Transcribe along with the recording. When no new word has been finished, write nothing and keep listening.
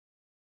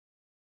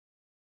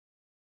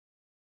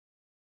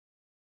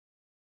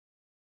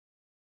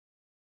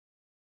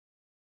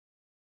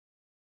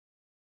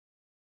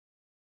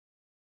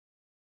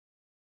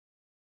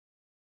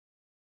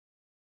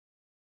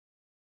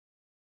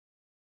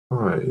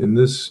Hi, in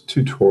this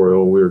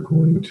tutorial, we're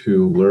going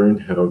to learn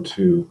how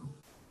to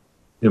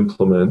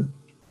implement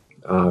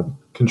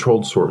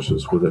controlled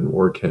sources within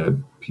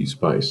Orcad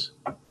PSpice.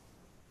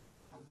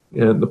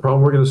 And the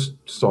problem we're going to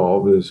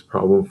solve is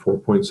problem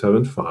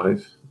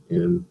 4.75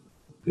 in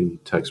the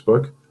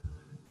textbook.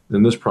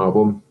 In this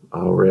problem,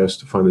 we're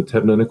asked to find the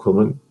Thevenin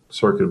equivalent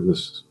circuit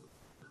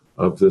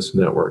of this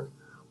network.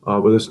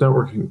 But this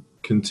network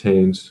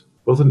contains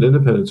both an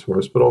independent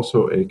source, but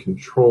also a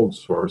controlled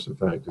source. In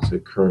fact, it's a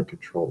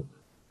current-controlled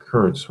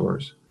current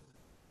source.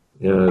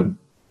 And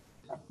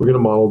we're going to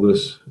model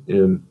this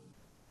in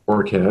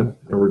Orcad,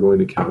 and we're going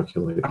to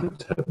calculate the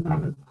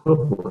Thevenin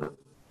equivalent.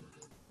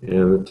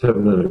 And the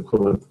Thevenin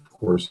equivalent, of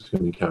course, is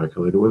going to be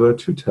calculated with our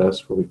two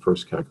tests where we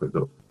first calculate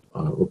the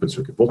open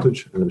circuit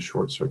voltage and then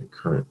short circuit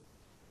current.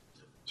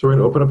 So we're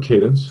going to open up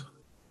Cadence,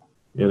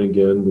 and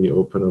again, we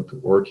open up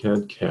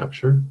Orcad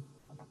Capture.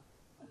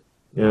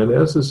 And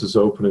as this is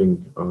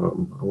opening, I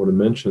want to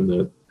mention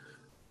that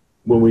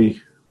when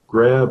we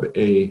grab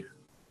a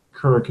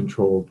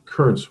current-controlled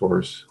current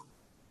source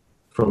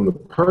from the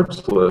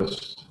parts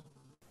list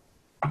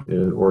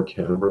in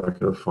Orcad, we're not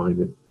going to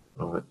find it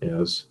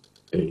as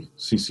a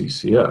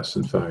CCCS.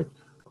 In fact,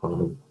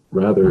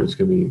 rather it's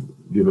going to be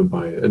given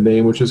by a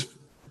name which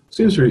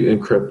seems to be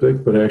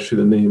encryptic, but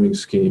actually the naming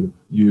scheme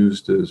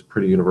used is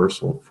pretty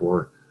universal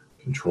for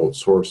controlled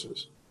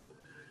sources.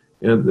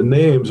 And the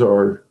names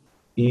are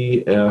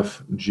E,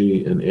 F,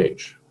 G, and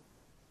H.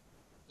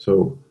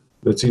 So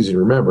that's easy to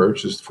remember.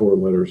 It's just four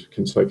letters,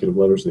 consecutive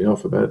letters in the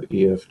alphabet,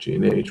 E, F, G,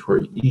 and H,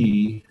 where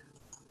E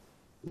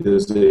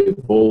is a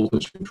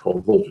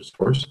voltage-controlled voltage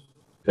source,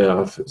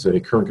 F is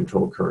a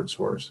current-controlled current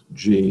source,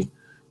 G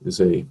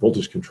is a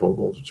voltage-controlled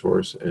voltage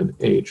source, and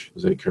H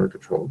is a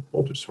current-controlled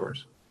voltage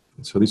source.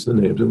 And so these are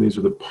the names, and these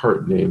are the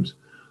part names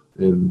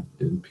in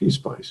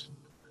PSpice.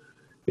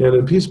 And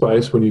in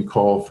PSpice, when you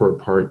call for a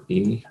part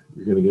E,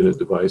 you're going to get a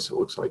device that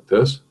looks like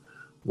this,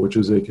 which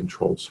is a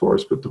controlled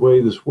source. But the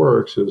way this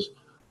works is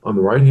on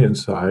the right-hand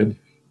side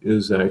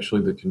is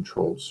actually the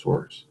controlled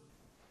source.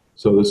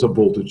 So this is a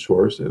voltage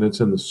source, and it's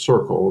in the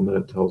circle, and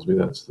that tells me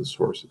that's the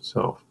source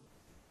itself.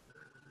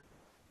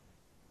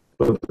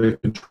 But the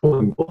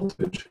controlling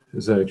voltage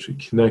is actually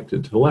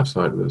connected to the left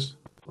side of this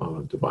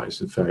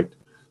device. In fact,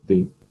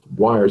 the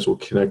wires will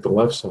connect the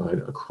left side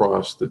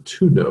across the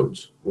two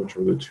nodes, which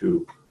are the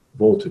two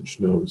voltage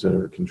nodes that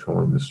are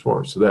controlling the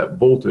source. So that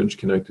voltage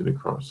connected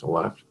across the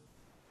left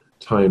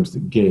times the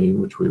gain,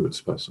 which we would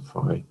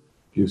specify,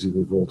 gives you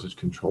the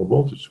voltage-controlled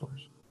voltage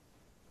source.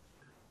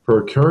 For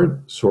a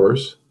current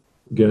source,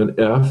 again,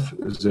 F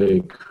is a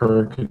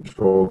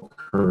current-controlled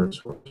current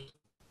source.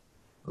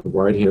 On the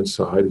right-hand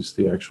side is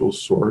the actual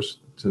source.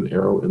 It's an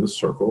arrow in the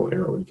circle.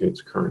 Arrow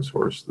indicates current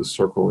source. The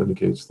circle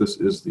indicates this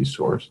is the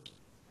source.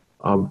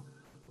 On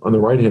the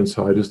right-hand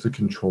side is the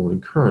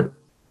controlling current.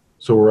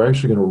 So we're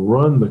actually going to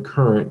run the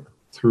current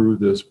through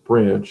this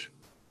branch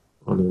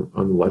on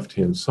the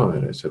left-hand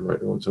side. I said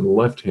right now it's on the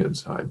left-hand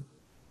side.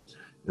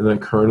 And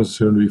that current is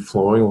soon to be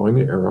flowing along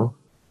the arrow.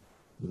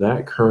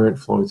 That current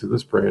flowing through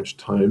this branch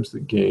times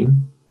the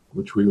gain,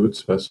 which we would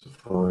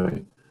specify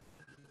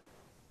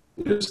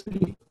is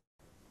the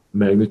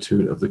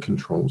magnitude of the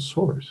controlled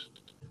source.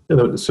 And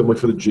then similarly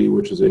for the G,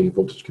 which is a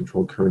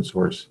voltage-controlled current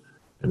source,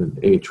 and an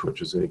H,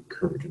 which is a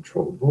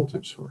current-controlled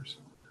voltage source.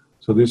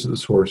 So these are the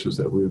sources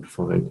that we would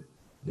find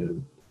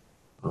in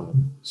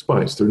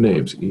SPICE. Their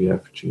names, E,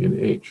 F, G, and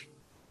H.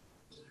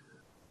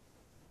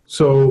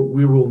 So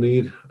we will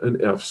need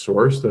an F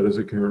source, that is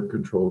a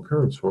current-controlled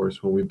current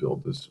source, when we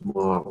build this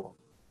model.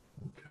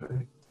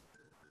 Okay.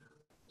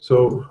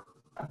 So,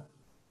 all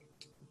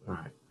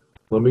right.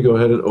 Let me go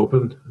ahead and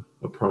open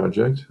a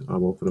project.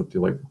 I'll open up the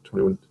Electric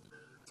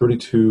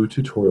 2132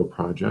 tutorial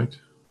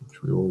project,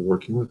 which we were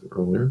working with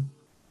earlier.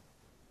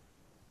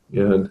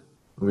 And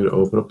I'm going to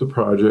open up the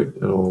project,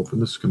 and I'll open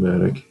the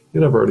schematic.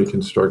 And I've already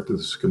constructed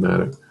the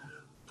schematic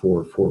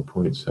for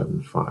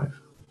 4.75.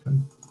 Okay.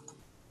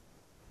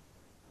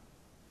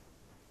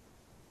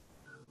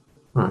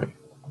 All right.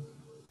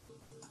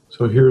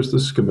 So here's the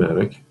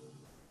schematic.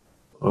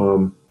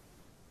 All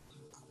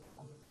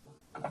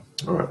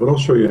right, but I'll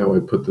show you how I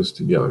put this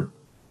together.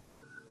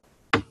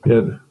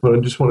 And what I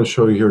just want to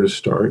show you here to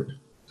start,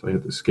 so I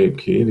hit the escape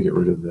key to get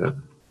rid of that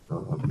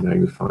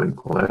magnifying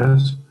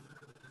glass.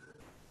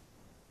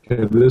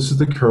 Okay, this is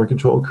the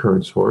current-controlled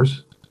current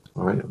source.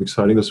 All right, I'm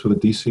exciting this with a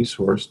DC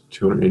source,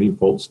 280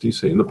 volts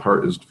DC, and the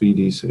part is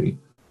VDC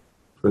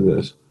for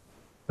this.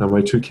 Now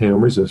my 2 k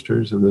ohm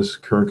resistors, and this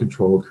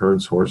current-controlled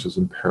current source is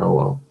in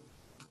parallel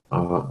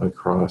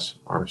across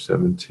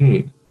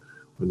R17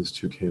 with this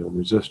 2 k ohm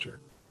resistor.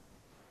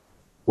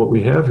 What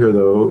we have here,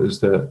 though, is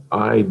that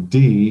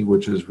ID,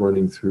 which is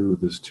running through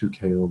this 2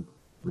 k ohm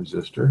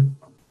resistor,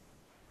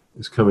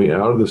 is coming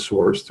out of the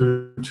source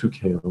through 2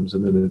 k ohms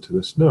and then into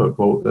this node.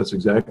 Well, that's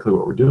exactly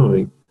what we're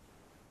doing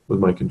with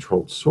my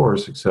controlled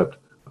source, except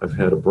I've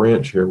had a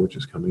branch here which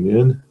is coming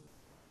in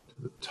to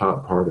the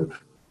top part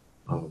of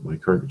my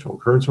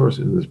current-controlled current source.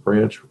 In this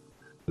branch,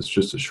 it's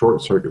just a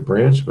short circuit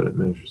branch, but it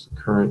measures the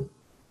current.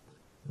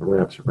 It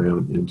wraps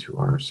around into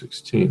our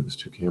 16, this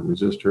 2 kΩ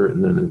resistor,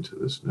 and then into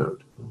this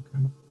node.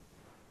 Okay.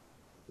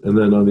 And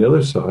then on the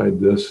other side,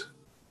 this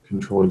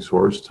controlling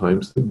source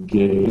times the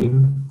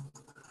gain,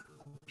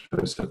 which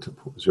I set to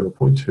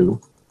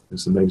 0.2,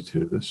 is the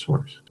magnitude of this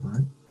source. All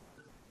right.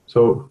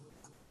 So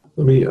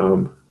let me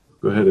go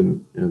ahead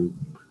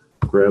and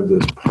grab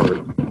this part.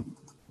 I'm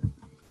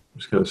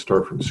just going to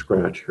start from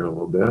scratch here a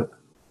little bit.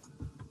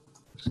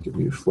 Just give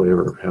you a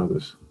flavor of how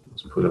this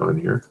was put on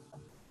here.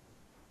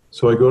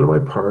 So I go to my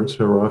parts.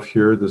 Remember off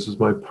here, this is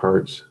my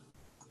parts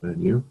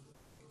menu.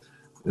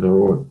 And I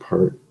want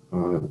part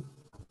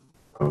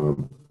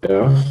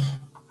F,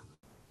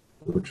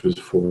 which is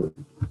for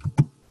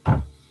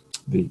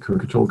the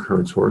current control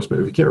current source. But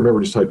if you can't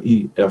remember, just type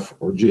E, F,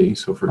 or G.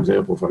 So for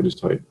example, if I just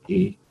type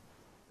E,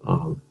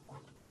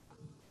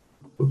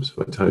 if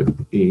I type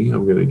E,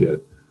 I'm going to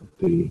get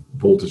the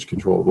voltage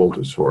control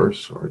voltage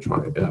source, or I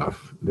try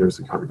F, there's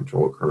the current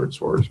control current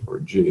source, or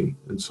G,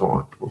 and so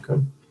on.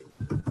 Okay.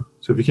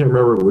 So if you can't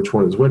remember which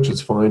one is which,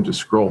 it's fine. Just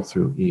scroll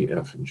through E,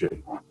 F, and G.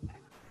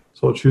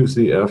 So I'll choose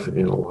the F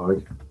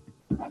analog,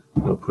 and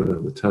I'll put it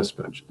on the test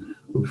bench.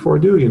 But before I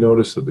do, you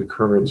notice that the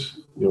currents,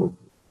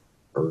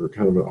 are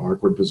kind of an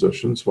awkward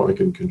position, so I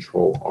can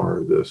control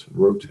R this and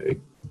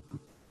rotate.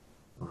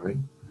 All right.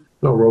 And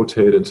I'll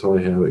rotate until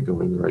I have it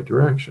going in the right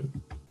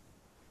direction.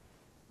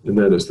 And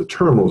that is the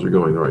terminals are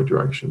going in the right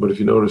direction. But if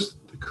you notice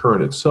the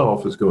current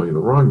itself is going in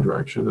the wrong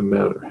direction, no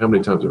matter how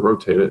many times I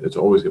rotate it, it's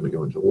always going to be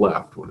going to the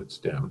left when it's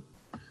down.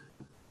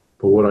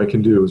 But what I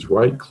can do is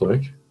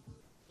right-click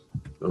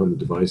on the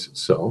device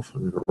itself.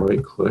 I'm going to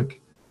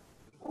right-click,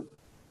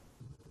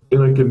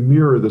 and I can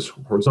mirror this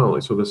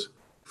horizontally. So this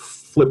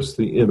flips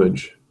the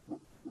image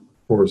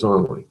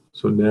horizontally.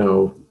 So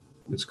now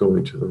it's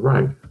going to the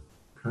right.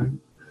 Okay.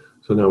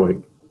 So now my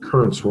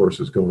current source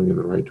is going in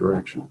the right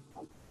direction.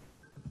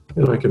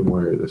 And I can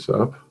wire this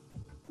up.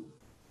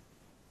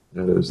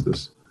 That is,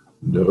 this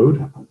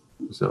node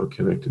is now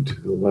connected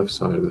to the left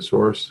side of the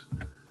source,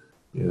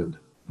 and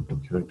I'll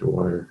connect a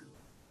wire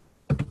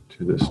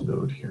to this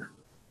node here.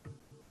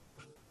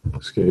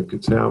 Escape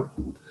gets out.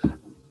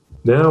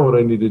 Now what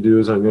I need to do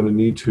is I'm going to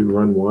need to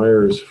run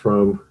wires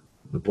from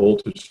the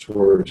voltage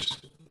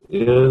source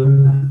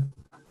in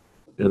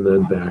and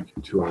then back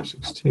to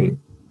R16.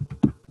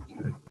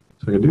 Okay.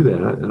 So I can do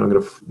that, and I'm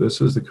going to,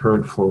 this is the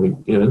current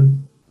flowing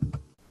in,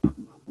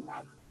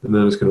 and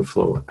then it's going to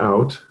flow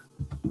out.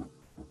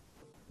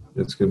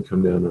 It's going to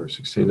come down to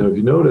R16. Now if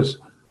you notice,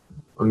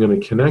 I'm going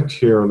to connect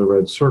here on the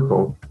red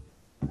circle,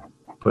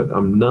 but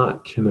I'm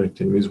not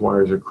connecting. These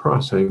wires are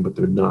crossing, but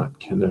they're not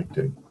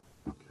connecting.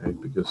 Okay,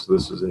 because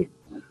this is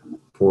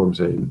forms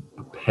a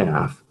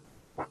path,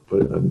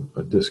 but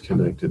a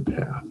disconnected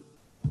path.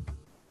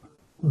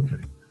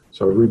 Okay,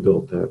 so I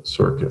rebuilt that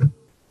circuit.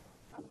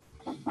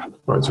 All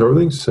right, so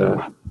everything's set.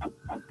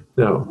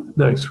 Now,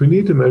 next, we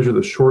need to measure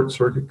the short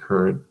circuit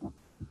current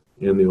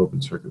and the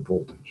open circuit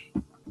voltage.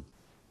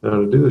 Now,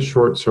 to do the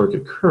short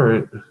circuit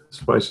current,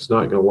 SPICE is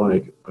not going to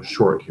like a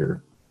short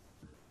here.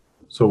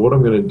 So what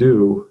I'm going to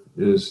do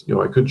is,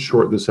 I could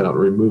short this out and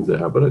remove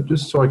that, but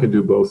just so I can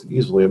do both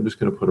easily, I'm just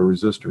going to put a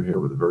resistor here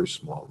with a very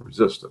small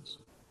resistance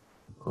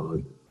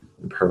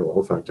in parallel.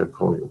 In fact, I'm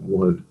calling it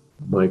 1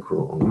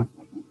 micro ohm,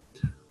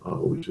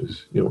 which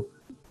is,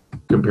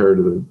 compared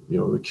to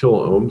the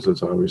kilo ohms,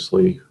 it's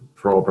obviously,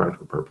 for all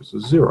practical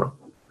purposes, 0.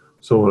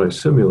 So when I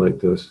simulate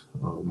this,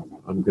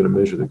 I'm going to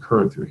measure the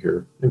current through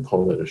here and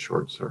call that a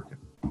short circuit.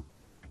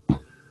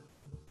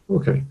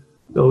 Okay,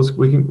 now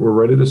we're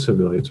ready to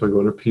simulate. So I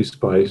go into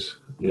PSpice,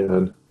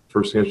 and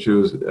first thing I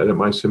do is edit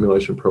my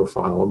simulation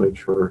profile. I'll make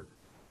sure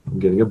I'm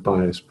getting a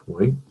bias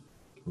point,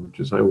 which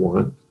is I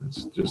want.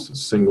 It's just a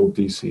single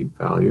DC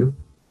value.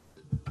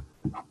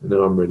 And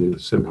now I'm ready to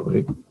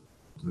simulate.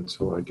 And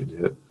so I can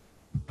hit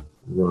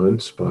Run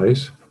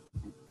SPICE.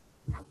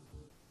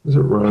 As it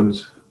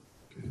runs,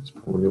 okay, it's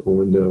pulling up a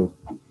window,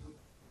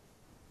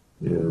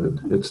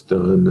 and it's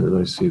done, and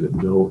I see that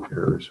no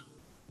errors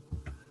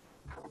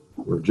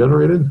were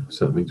generated,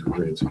 so that means we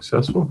ran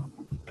successful.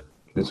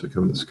 Okay, so I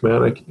come to the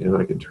schematic, and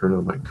I can turn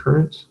on my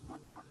currents,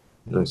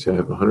 and I see I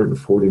have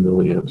 140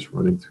 milliamps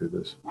running through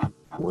this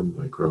 1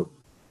 micro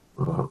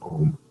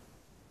ohm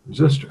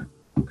resistor.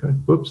 Okay,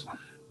 whoops,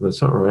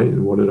 that's not right.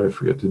 And what did I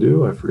forget to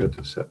do? I forgot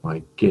to set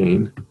my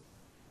gain,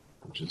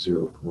 which is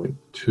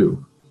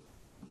 0.2.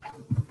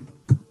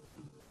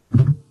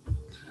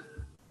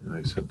 And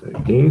I set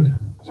that gain,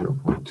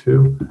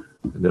 0.2,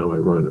 and now I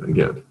run it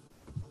again.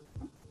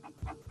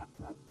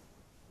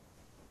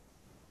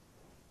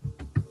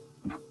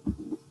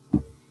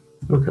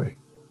 Okay,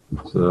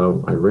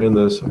 so I ran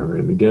this, I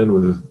ran it again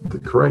with the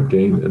correct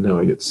gain, and now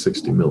I get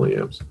 60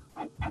 milliamps.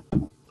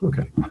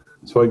 Okay,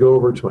 so I go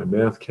over to my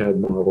MathCAD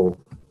model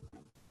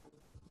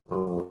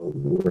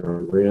where I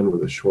ran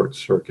with a short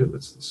circuit.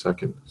 That's the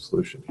second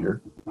solution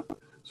here.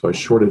 So I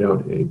shorted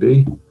out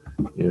AB,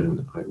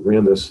 and I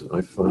ran this, and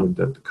I found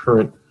that the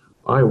current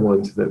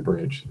I1 to that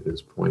branch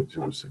is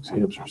 0.06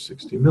 amps or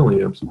 60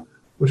 milliamps,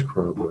 which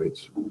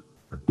corroborates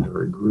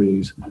or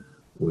agrees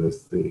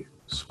with the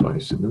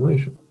SPICE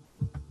simulation.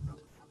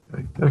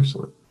 Okay,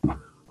 excellent.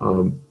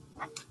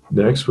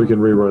 Next, we can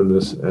rerun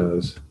this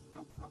as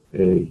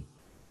a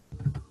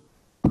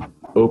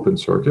open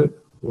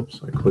circuit.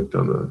 Whoops, I clicked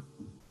on the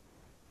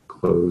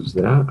close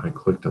that. I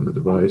clicked on the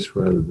device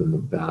rather than the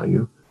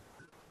value.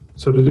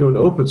 So to do an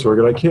open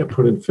circuit, I can't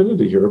put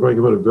infinity here, but I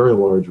can put a very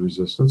large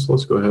resistance.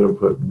 Let's go ahead and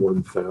put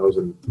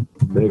 1,000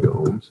 mega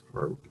ohms,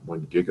 or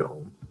 1 giga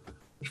ohm,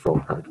 which for all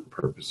practical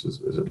purposes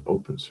is an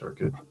open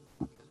circuit.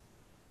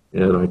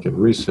 And I can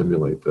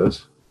resimulate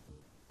this.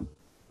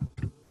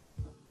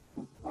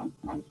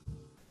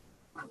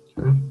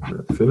 Okay,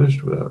 that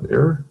finished without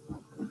error.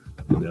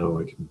 And now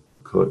I can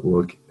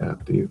look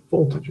at the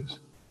voltages.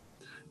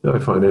 Now I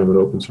find I have an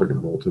open circuit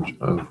voltage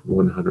of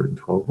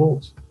 112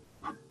 volts.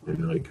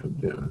 And I come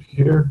down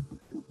here,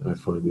 and I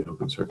find the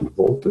open circuit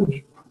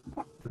voltage,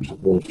 which is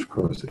voltage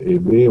across the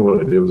AB. And what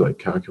I did was I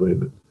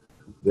calculated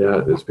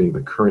that as being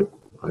the current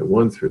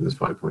I1 through this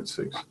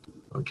 5.6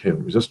 k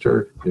ohm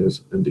resistor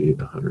is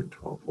indeed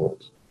 112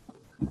 volts.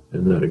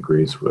 And that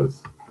agrees with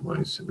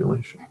my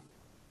simulation.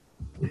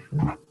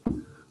 Okay.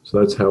 So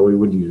that's how we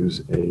would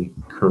use a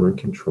current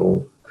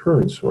control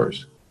current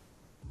source.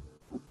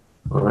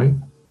 All right.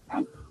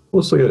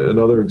 Let's look at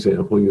another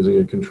example using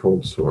a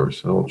controlled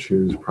source. I'll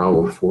choose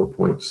problem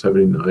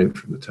 4.79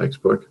 from the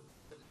textbook.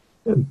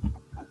 And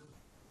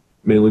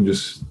mainly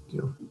just,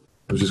 it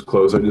was just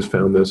close. I just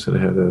found this and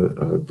it had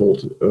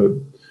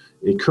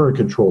a current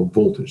controlled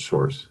voltage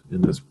source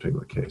in this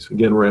particular case.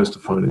 Again, we're asked to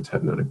find a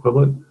Thevenin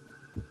equivalent.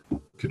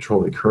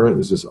 Controlling current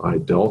is this I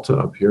delta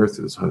up here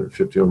through this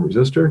 150 ohm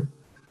resistor.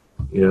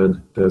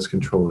 And that's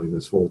controlling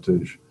this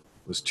voltage.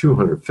 This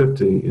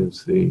 250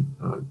 is the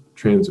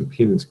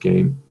transimpedance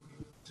gain.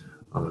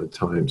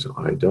 Times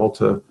I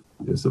delta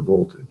is the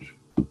voltage.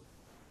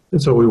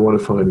 And so we want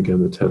to find,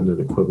 again, the Thevenin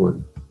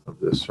equivalent of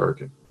this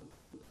circuit.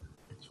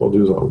 So what I'll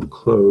do is I'll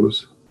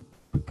close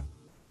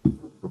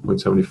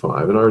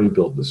 4.75, and I already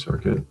built the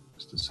circuit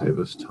just to save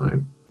us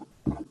time.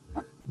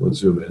 Let's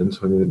zoom in.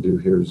 So I'm going to do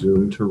here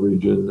zoom to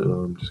region, and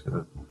I'm just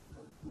going to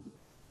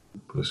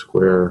put a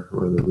square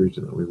around the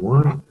region that we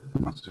want.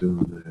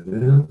 Zoom that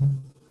in.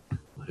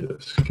 I'll hit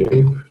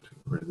escape to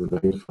get rid of the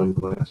magnifying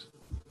glass.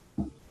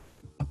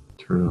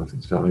 Turn off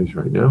these values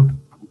right now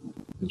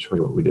and show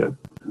you what we did.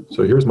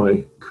 So here's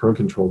my current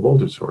control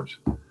voltage source.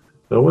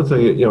 Now one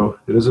thing,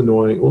 it is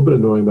annoying, a little bit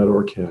annoying about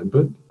Orcad,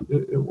 but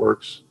it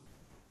works.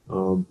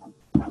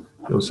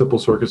 Simple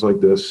circuits like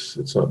this,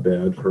 it's not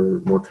bad.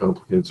 For more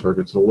complicated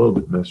circuits, it's a little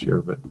bit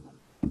messier, but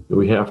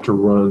we have to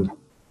run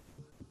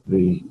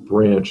the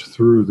branch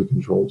through the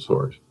controlled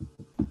source.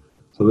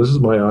 So this is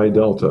my I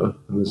delta,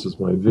 and this is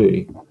my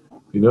V.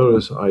 If you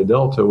notice, I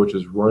delta, which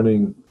is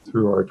running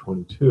through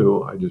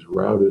R22, I just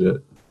routed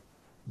it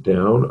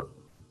down,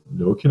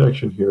 no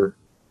connection here,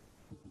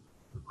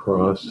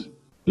 across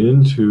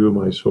into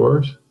my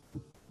source,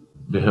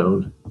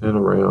 down and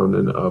around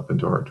and up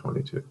into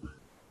R22.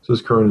 So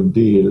this current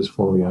indeed is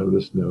flowing out of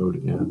this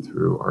node and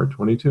through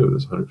R22,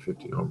 this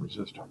 150 ohm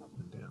resistor,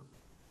 and down.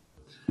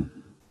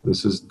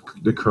 This is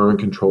the current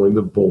controlling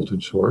the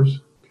voltage source,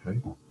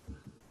 okay?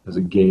 Has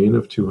a gain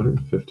of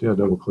 250. I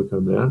double click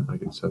on that. I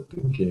can set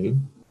the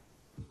gain.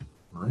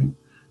 All right.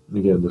 And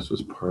again, this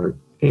was part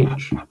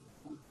H.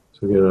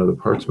 So again, out of the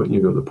parts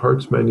menu, go to the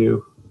parts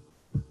menu.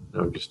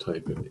 Now just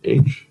type in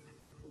H.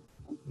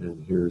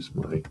 And here's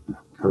my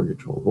current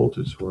control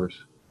voltage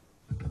source.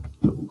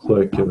 Double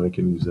click, and I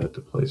can use that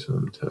to place it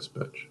on the test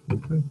bench.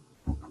 Okay.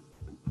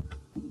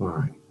 All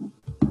right.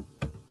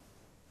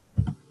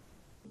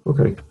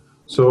 Okay.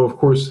 So of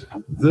course,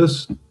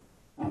 this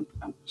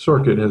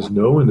circuit has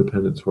no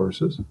independent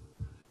sources,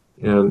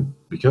 and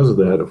because of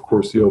that, of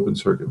course, the open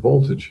circuit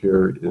voltage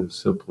here is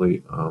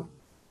simply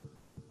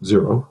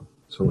 0.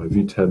 So my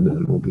V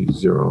Thevenin will be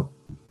 0.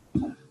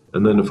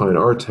 And then to find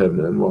our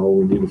Thevenin, well,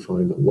 we need to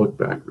find the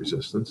look-back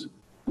resistance,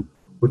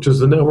 which is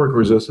the network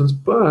resistance,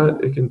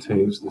 but it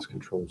contains this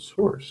controlled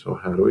source. So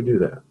how do we do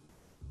that?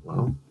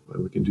 Well, the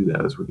way we can do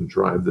that is we can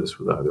drive this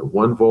with either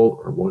 1 volt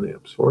or 1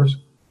 amp source.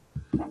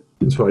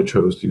 And so I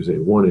chose to use a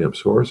 1 amp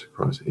source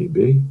across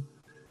AB.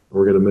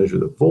 We're going to measure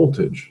the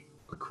voltage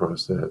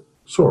across that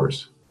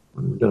source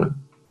when we're done.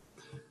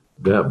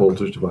 That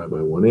voltage divided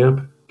by 1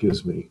 amp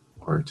gives me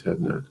our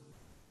Thevenin.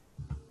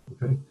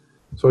 Okay,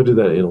 so I did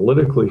that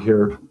analytically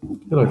here,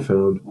 and I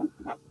found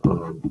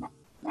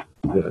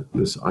that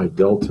this I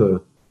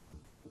delta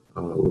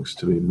looks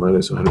to be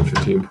minus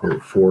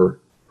 115.4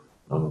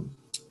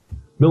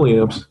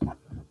 milliamps,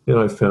 and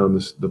I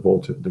found the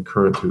voltage, the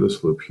current through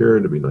this loop here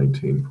to be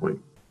 19.23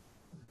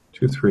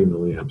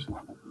 milliamps.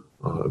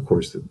 Of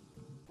course, the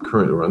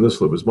current around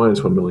this loop is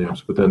minus 1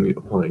 milliamps, but then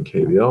applying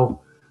KVL,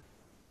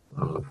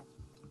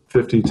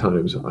 50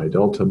 times I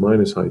delta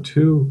minus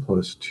I2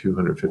 plus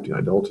 250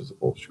 I delta, the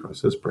voltage across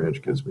this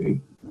branch, gives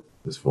me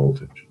this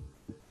voltage.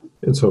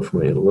 And so for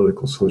my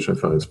analytical solution, I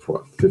found it's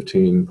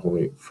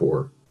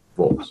 15.4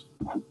 volts.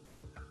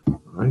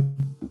 All right,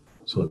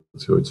 so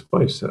let's see what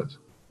SPICE says.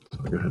 So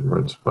I go ahead and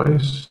run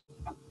SPICE.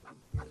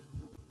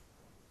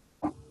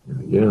 And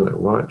again, I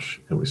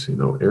watch, and we see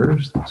no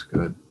errors. That's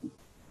good.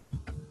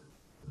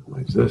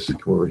 minimize this,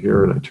 come over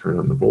here, and I turn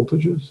on the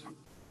voltages.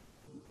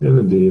 And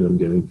indeed, I'm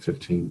getting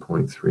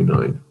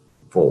 15.39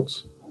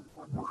 volts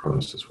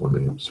across this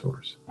 1 amp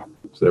source.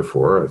 So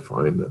therefore, I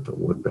find that the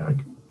look-back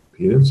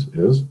impedance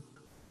is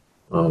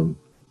 15.39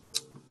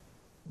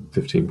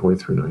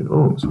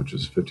 ohms, which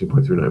is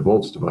 15.39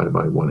 volts divided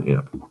by 1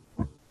 amp.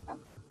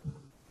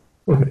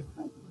 Okay,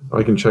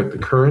 I can check the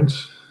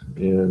currents,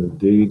 and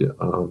indeed,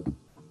 I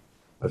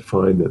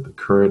find that the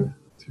current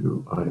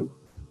through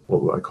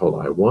what I call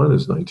I1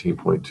 is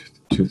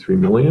 19.23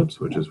 milliamps,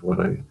 which is what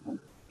I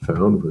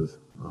found with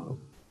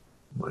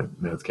my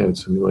MathCAD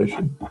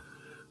simulation.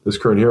 This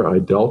current here, I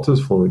delta,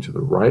 is flowing to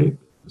the right.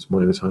 It's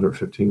minus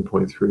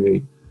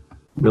 115.38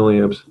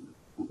 milliamps.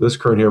 This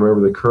current here,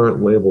 remember the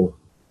current label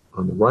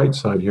on the right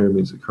side here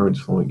means the current's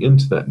flowing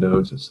into that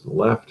node, so it's to the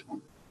left.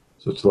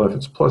 So to the left,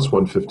 it's plus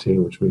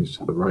 115, which means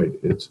to the right,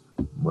 it's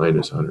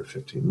minus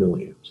 115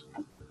 milliamps.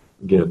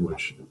 Again,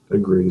 which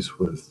agrees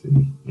with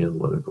the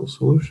analytical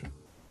solution.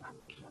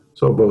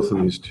 So both of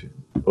these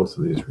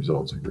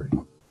results agree.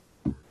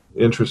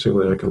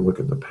 Interestingly, I can look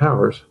at the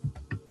powers.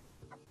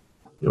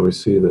 We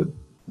see that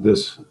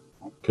this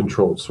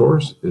controlled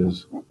source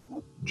is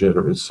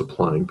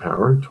supplying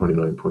power,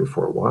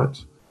 29.4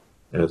 watts,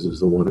 as is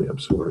the 1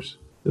 amp source.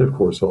 And of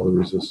course, all the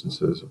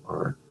resistances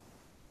are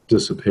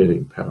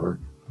dissipating power.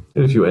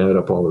 And if you add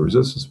up all the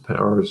resistance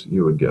powers,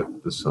 you would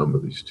get the sum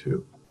of these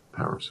two,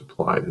 power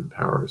supplied and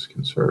power is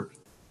conserved.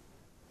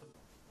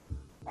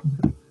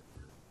 Okay.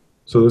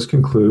 So this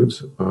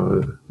concludes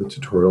the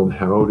tutorial on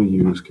how to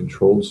use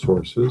controlled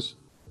sources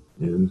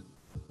in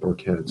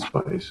Orcad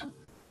Spice.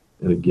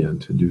 And again,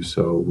 to do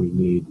so, we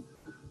need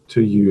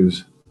to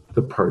use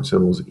the part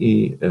symbols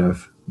E,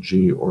 F,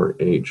 G, or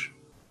H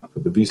for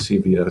the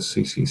VCVS,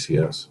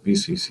 CCCS,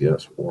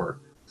 VCCS, or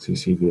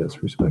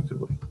CCVS,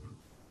 respectively.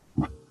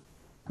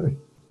 Okay.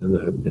 And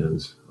that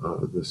ends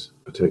this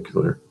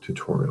particular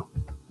tutorial.